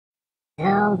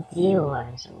Hello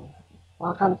viewers,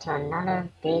 welcome to another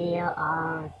video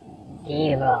on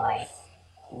Vroid.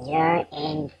 You're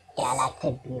in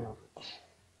Galactic view.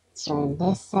 So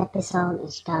this episode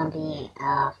is gonna be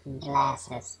of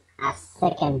glasses, a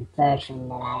second version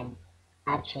that I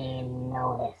actually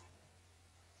noticed.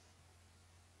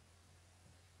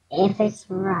 If it's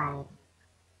right,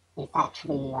 it's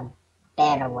actually a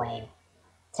better way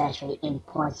to actually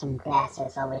import some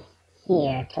glasses over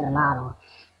here to the model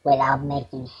without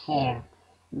making hair,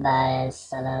 but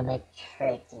it's a little bit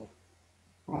tricky.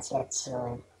 Let's get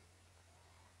to it.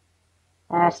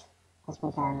 First, let's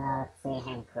make another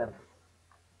freehand group,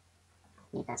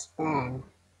 because then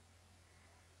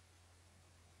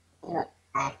it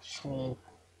actually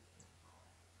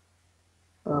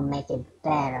will make it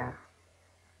better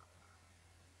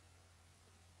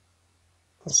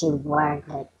to see where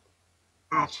the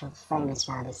actual frame is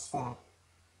going to be set.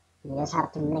 You just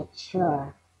have to make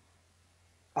sure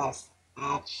that's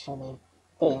actually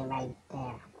fitting right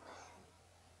there.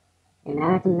 In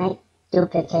order to make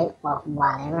duplicate of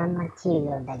whatever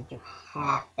material that you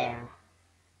have there,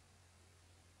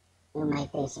 you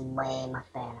make this way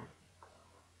much better.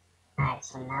 Alright,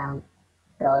 so now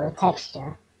go to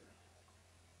texture,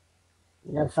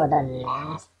 look for the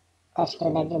last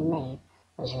texture that you made,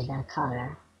 which is the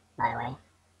color, by the way,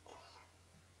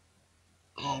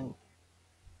 and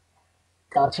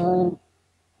go to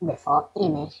default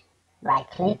image, right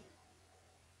click,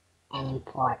 and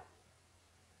import.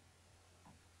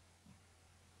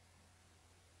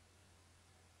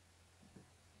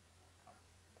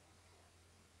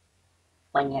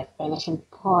 When you're finished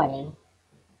importing,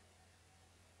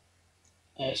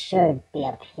 it should be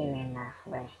appearing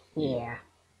right here.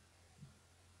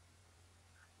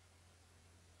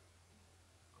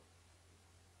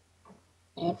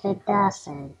 If it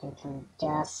doesn't, you can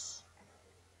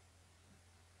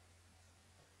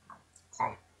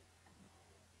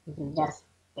just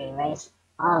erase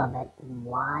all of it.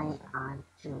 Why aren't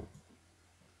you?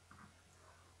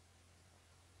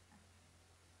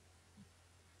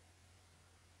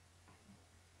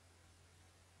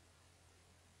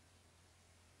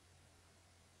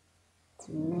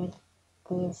 To make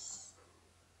this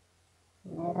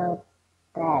little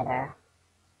better,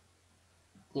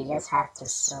 you just have to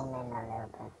zoom in a little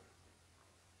bit.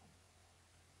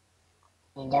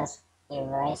 And just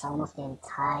erase almost the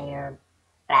entire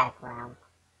background.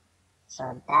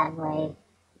 So that way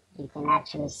you can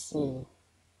actually see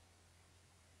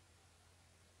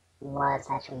what's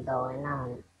actually going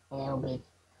on. And it'll be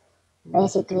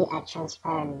basically a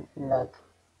transparent look.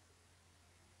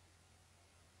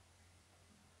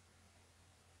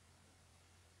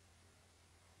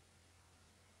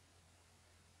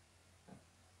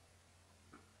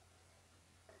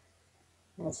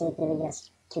 Basically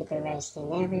just keep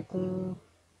erasing everything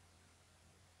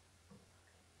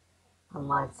from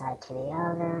one side to the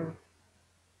other.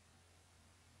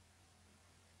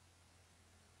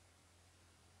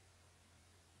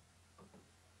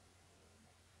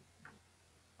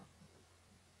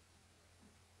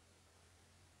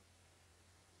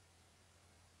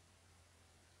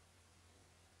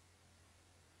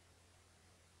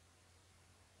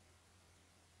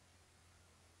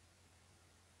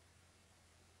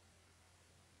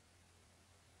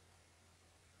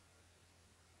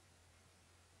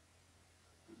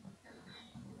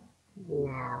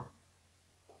 Now,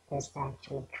 if it's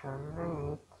actually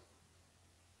correct,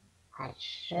 I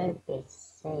should be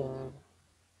seeing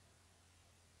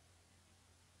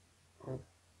a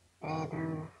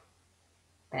better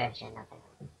version of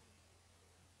it.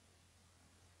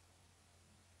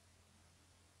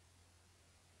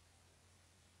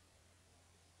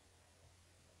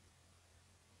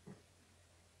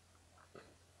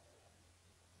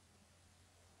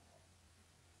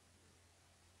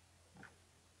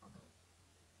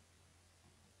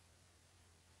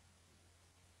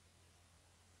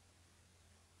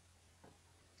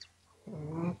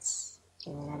 Let's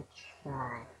give it a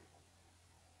try.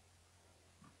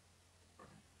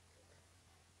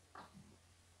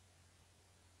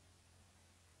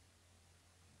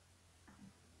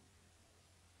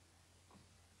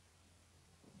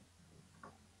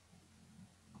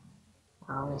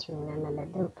 Always remember the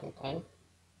duplicate.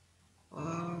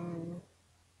 And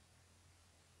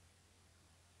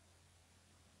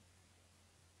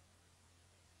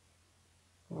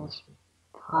this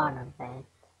part of it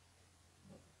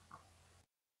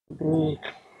be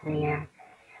clear.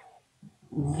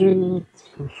 You need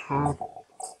to have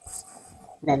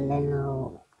the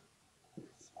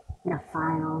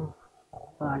file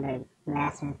for the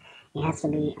glasses. It has to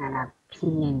be on a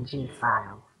PNG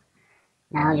file.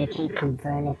 Now you can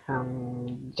convert it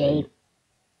from JPEG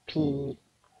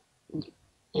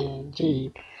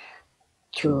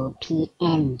to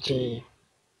PNG.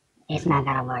 It's not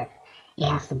gonna work. It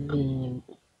has to be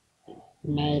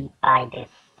made by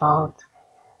default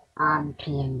on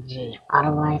PNG.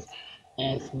 Otherwise,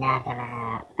 it's not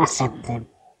gonna accept it.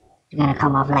 It's gonna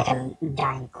come off like a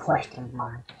giant question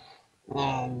mark.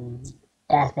 And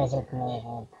that's basically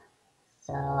it.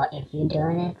 So if you're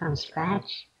doing it from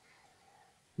scratch,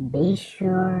 be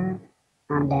sure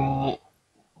on the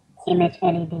image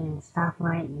editing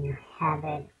software you have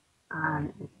it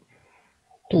on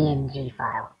PNG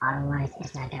file. Otherwise,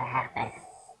 it's not gonna happen.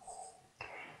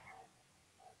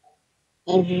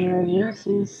 If you're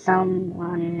using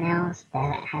someone else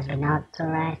that has been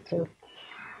authorized to,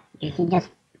 you can just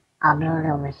upload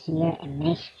over here and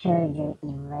make sure you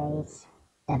erase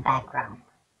the background.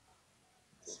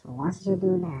 So once you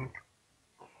do that,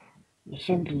 you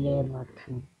should be able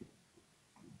to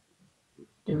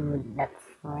do the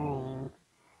frame,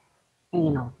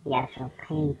 the actual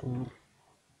painting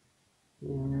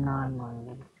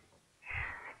normally.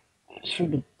 It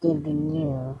should be giving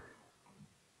you,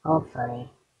 hopefully,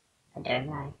 a good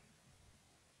light.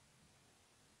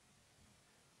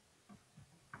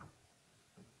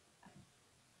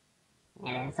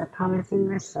 And it's a promising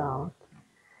result.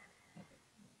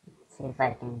 Let's see if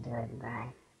I can do it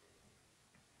right.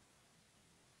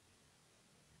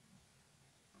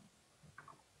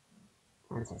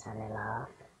 Once it's a little off.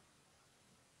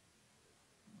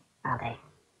 Okay.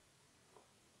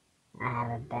 I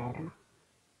have it better.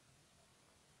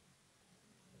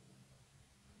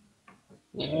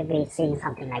 You should be seeing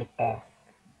something like this.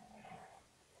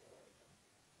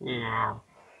 Now,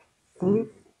 since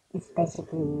it's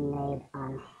basically made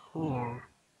on hair,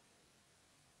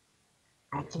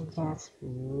 I can just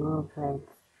move it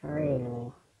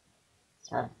freely.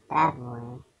 So that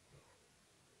way,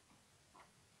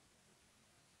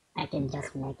 I can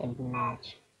just make it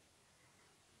match.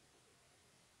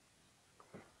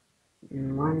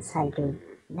 And once I do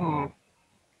that,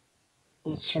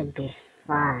 it should be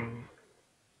fine.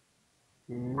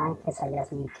 In my case, I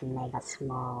just need to make a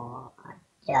small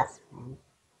adjustment.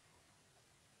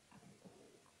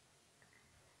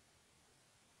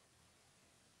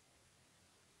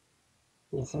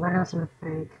 You see what I was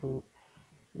referring to?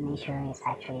 Make sure it's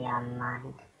actually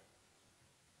aligned.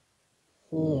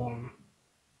 Here,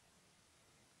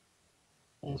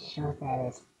 it shows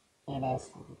that it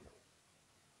isn't.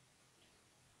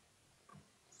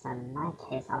 So in my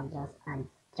case, I'll just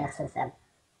adjust as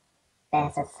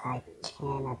best as I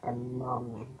can at the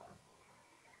moment.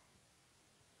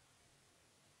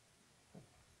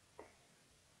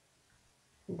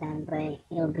 That way,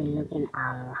 it'll be looking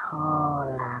a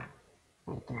whole lot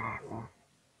like glasses.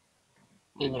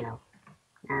 And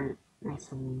not like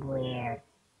some weird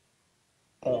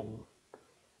thing.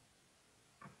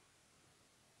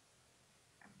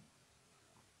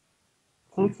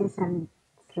 Since it's a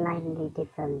slightly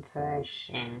different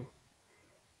version,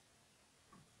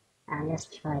 I'll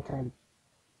just try to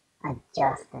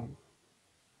adjust it.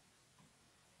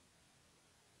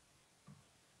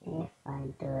 If I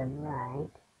do it right,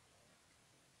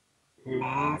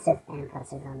 massive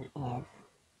emphasis on if.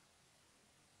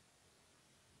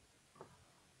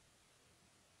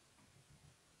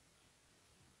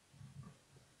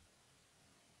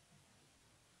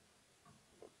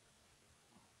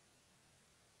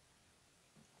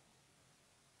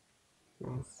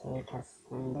 Let's see, because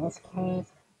in this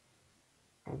case,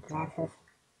 the glasses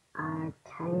are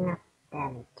kind of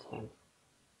delicate.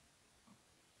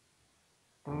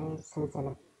 Very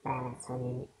sensitive balance, so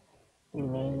you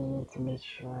really need to be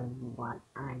sure what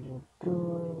are you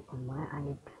doing and where are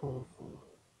you placing.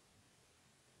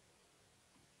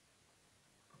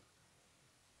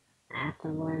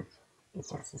 Afterwards,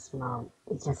 it's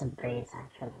just a breeze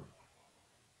actually.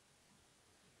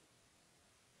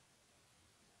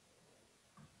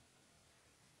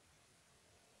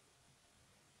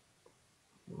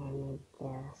 Let me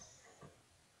just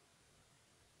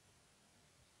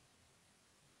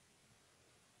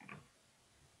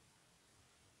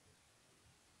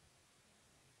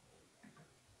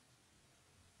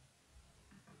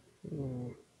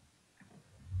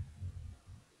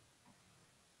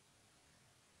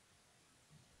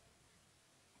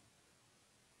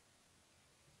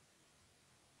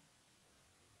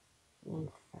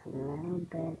it's a little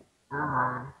bit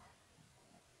off,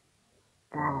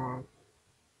 but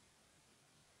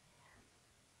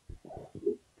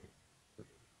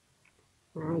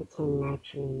I can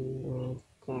actually make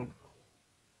it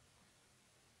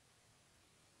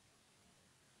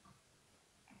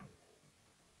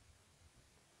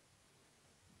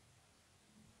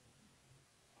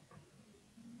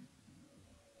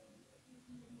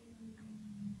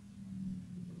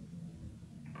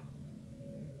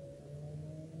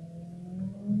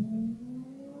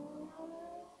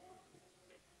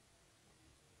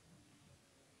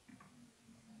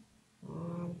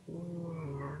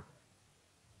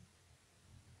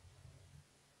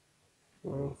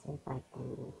Let's see if I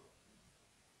can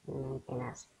make it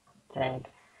a straight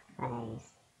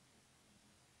face.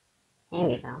 Here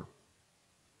we go.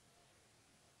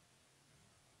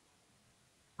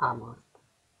 Almost.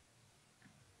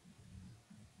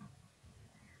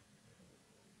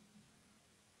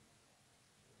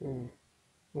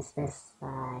 It's this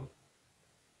side.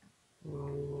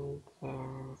 Let me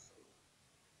just...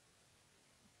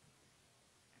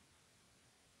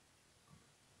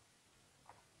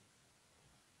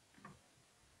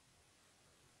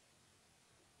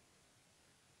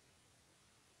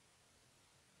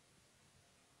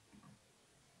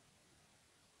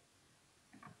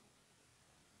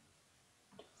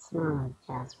 small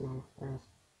adjustments first.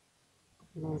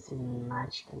 There's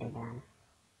much to be done.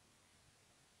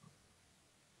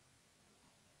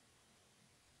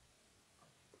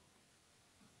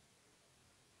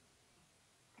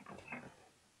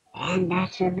 And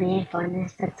that should be it for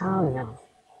this tutorial.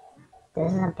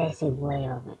 This is a basic way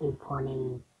of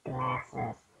importing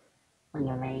glasses when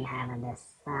you already have a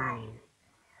design.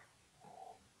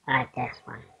 Like this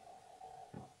one.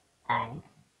 Alright.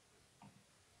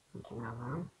 Okay, no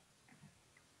wrong.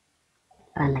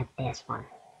 Or like this one.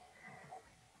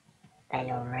 That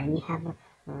you already have a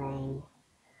frame.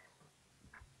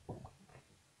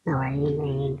 Already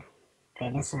made.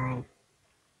 Pre-designed.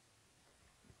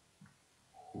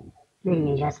 Then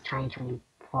you're just trying to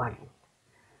import it.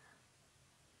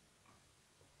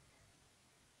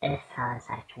 This is how it's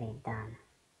actually done.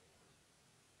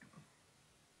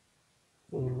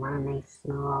 You want to make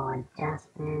small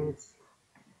adjustments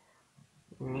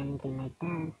or anything like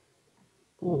that,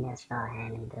 you can just go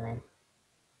ahead and do it.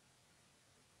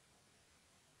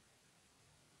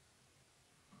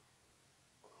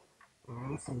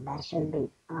 Alright, so that should be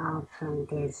all from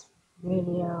this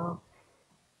video.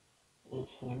 If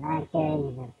you like it,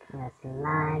 you can press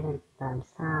like,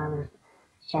 thumbs up,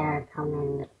 share,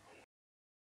 comment,